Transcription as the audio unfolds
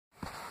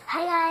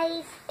Hi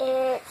guys,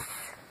 it's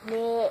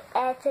me,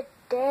 and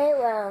today,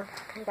 well,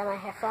 I got my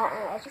hair flat,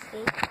 and as you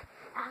see,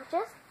 I'm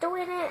just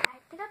doing it. I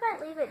think I might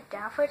leave it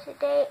down for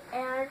today,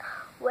 and,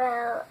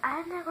 well,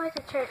 I'm not going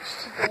to church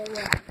today.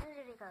 Yeah,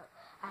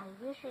 I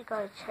usually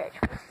go to church,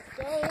 but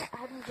today,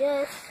 I'm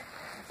just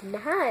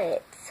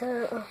not.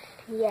 So,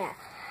 yeah.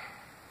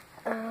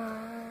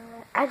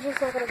 I'm just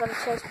not going to go to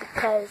church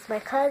because my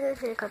cousin's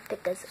going to come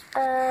pick us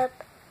up.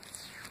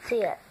 So,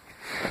 yeah.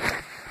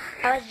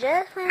 I was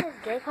just playing this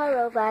game called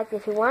Roblox.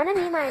 If you want to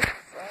be my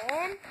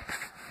friend,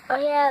 oh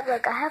yeah,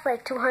 look, I have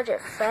like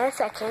 200 friends,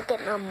 so I can't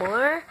get no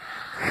more.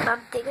 I'm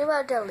thinking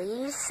about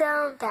deleting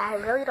some that I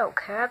really don't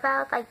care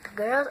about, like the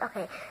girls.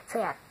 Okay, so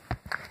yeah.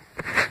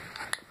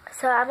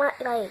 So I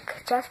might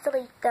like just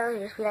delete them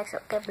and just be like,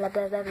 okay, blah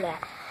blah blah blah.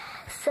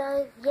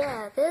 So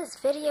yeah, this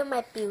video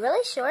might be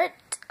really short.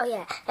 Oh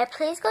yeah, and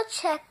please go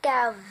check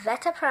out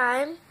Veta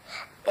Prime.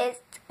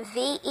 It's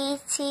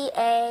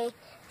VETA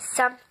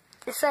some.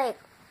 It's like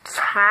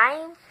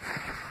Prime.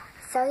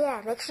 So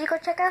yeah, make sure you go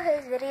check out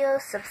his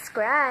videos,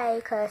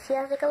 subscribe, because he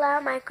has like a lot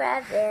of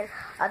Minecraft and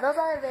all those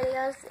other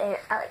videos, and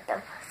I like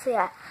them. So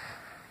yeah,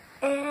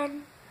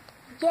 and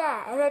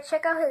yeah, and then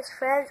check out his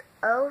friends.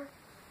 Oh,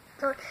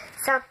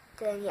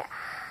 something, yeah,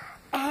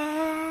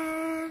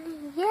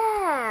 and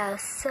yeah.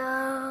 So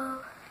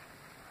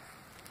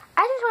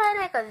I just want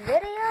to make a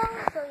video.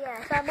 So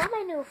yeah, so I'm on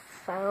my new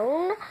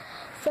phone.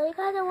 So you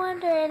guys are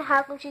wondering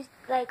how come she's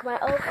like my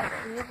old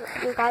phone.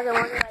 You guys are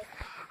wondering like,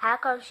 how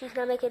come she's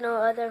not making no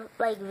other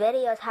like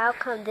videos? How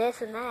come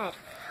this and that?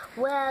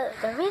 Well,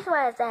 the reason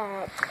why is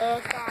that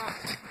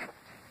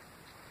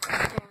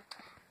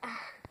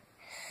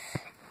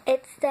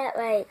it's that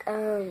like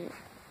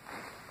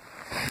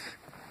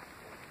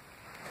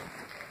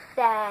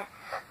that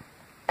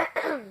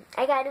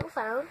I got a new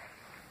phone.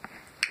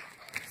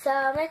 So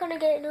I'm not gonna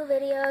get new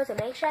videos and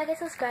make sure I get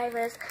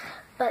subscribers.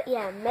 But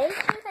yeah, make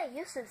sure that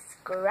you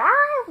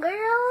subscribe,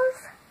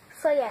 girls.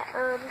 So yeah,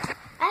 I'm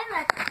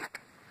like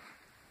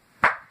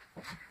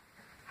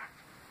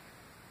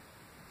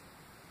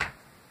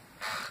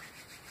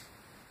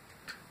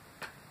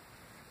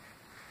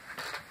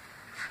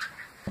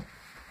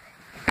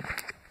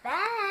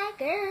bye,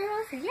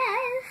 girls.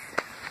 Yes.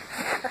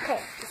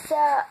 Okay,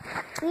 so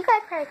you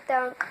guys probably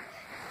thought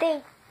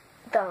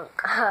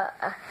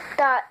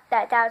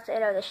that was the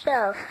end of the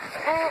show,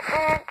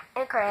 and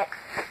incorrect.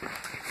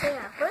 So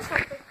yeah, where's my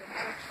first video?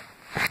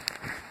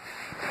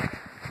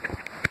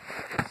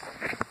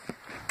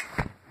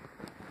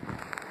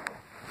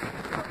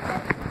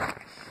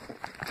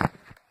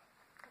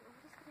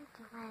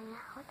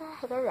 What the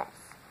heck is this?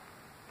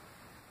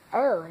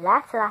 Oh,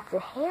 lots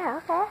of hair.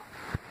 Okay.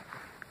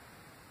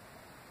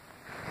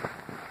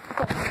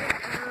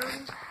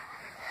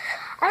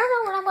 I don't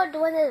know what I'm going to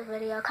do in this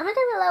video. Comment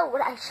down below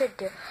what I should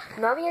do.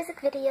 No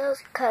music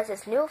videos, because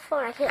it's new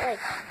phone. I can't, like,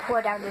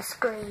 pour down the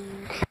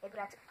screen. And be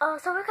like, oh,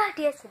 so we're going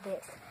to dance to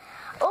this.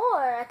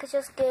 Or I could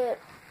just get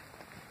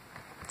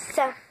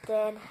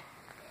something.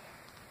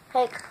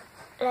 Like,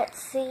 let's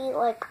see,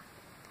 like,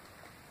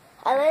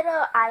 a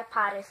little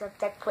iPod or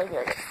something to play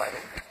music for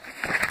me.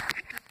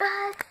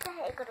 But that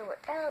ain't gonna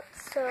work out.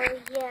 So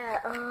yeah,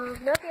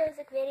 no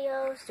music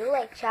videos, do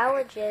like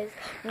challenges,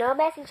 no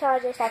messy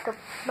challenges that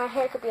my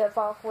hair could be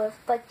involved with,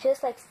 but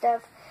just like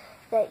stuff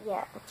that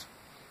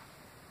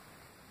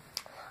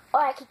or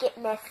I could get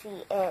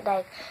messy and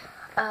like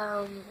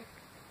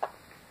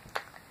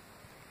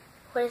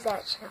what is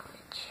that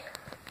challenge?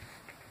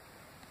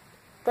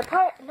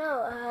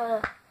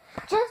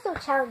 Just do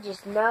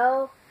challenges,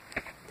 no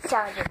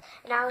challenges,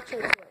 and I will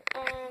choose one.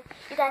 And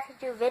you guys can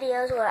do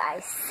videos where I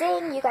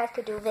sing. You guys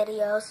could do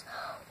videos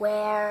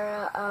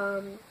where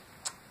I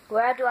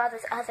do all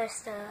this other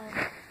stuff.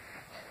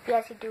 You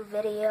guys could do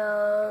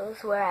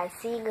videos where I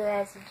sing. You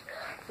guys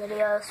do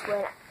videos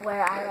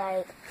where I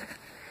like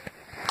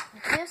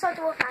do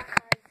something with my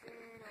cousin.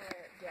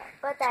 Or, yeah,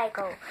 but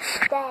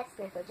that's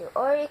never do.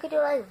 Or you could do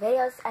like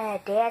videos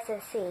dance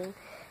and sing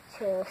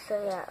too. So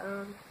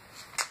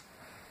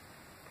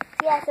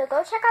yeah, so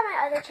go check out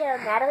my other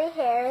channel, Natalie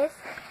Harris,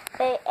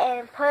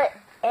 and put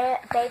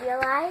Baby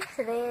Alive,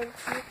 so then you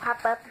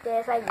pop up,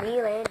 there's like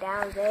me laying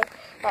down there,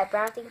 that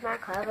brown thing's my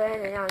cover,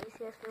 and then you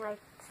see me like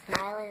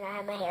smiling, and I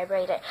have my hair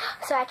braided.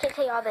 So I can't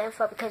tell you all the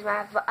info because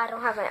I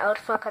don't have my old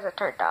phone because I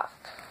turned off.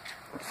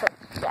 So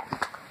yeah.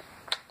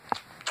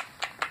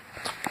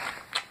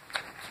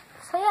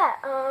 So yeah,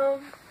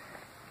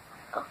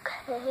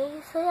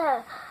 okay, so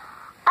yeah,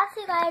 I'll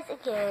see you guys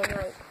again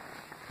like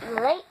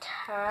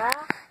later.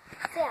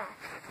 So yeah,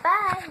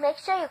 bye. Make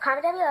sure you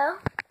comment down below,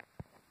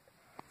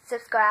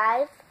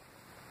 subscribe,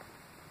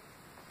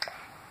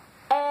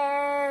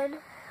 and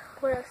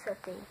what else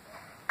something?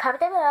 Comment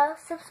down below,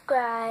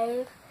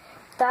 subscribe,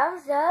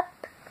 thumbs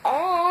up,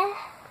 and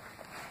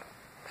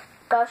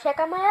go check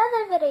out my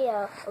other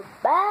video.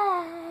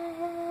 Bye.